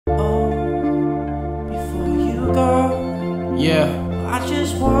Yeah. I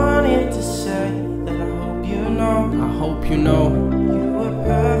just wanted to say that I hope you know. I hope you know. You were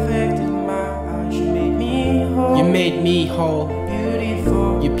perfect in my eyes. You made me whole. You made me whole.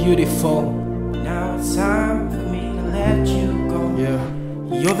 Beautiful. You're beautiful. Now it's time for me to let you go. Yeah.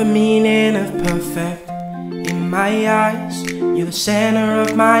 You're the meaning of perfect in my eyes. You're the center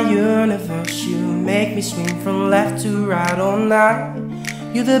of my universe. You make me swing from left to right all night.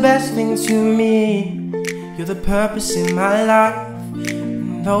 You're the best thing to me. You're the purpose in my life.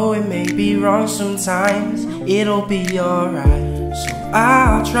 And though it may be wrong sometimes, it'll be alright. So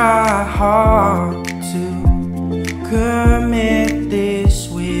I'll try hard to commit this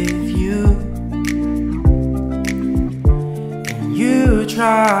with you, and you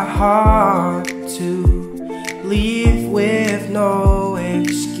try hard to leave with no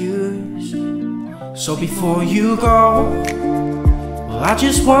excuse. So before you go, well, I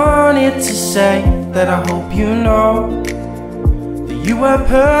just wanted to say that I hope you know that you were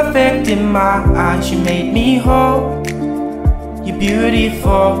perfect in my eyes. You made me whole. You're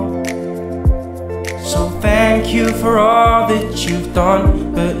beautiful. So thank you for all that you've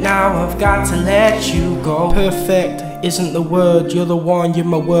done, but now I've got to let you go. Perfect isn't the word, you're the one, you're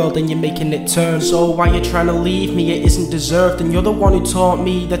my world and you're making it turn. So why you're trying to leave me, it isn't deserved, and you're the one who taught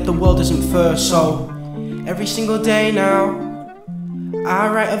me that the world isn't fair. So every single day now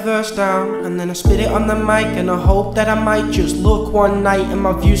I write a verse down and then I spit it on the mic, and I hope that I might just look one night and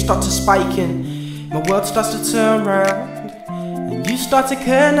my views start to spike and my world starts to turn round and you start to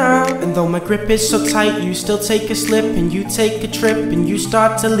care now. And though my grip is so tight, you still take a slip and you take a trip and you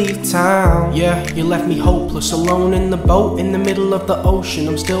start to leave town. Yeah, you left me hopeless, alone in the boat in the middle of the ocean.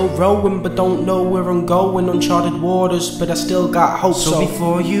 I'm still rowing but don't know where I'm going, uncharted waters, but I still got hope. So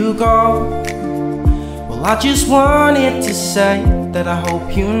before you go, well, I just wanted to say that I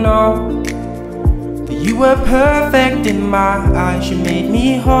hope you know that you were perfect in my eyes. You made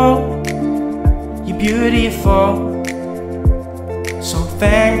me whole. You're beautiful. So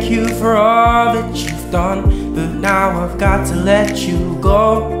thank you for all that you've done, but now I've got to let you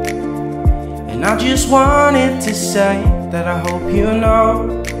go. And I just wanted to say that I hope you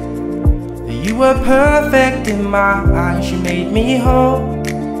know that you were perfect in my eyes. You made me whole.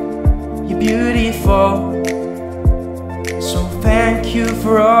 You're beautiful. So thank you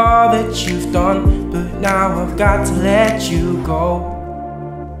for all that you've done, but now I've got to let you go.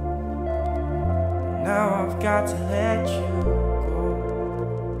 Now I've got to let you go.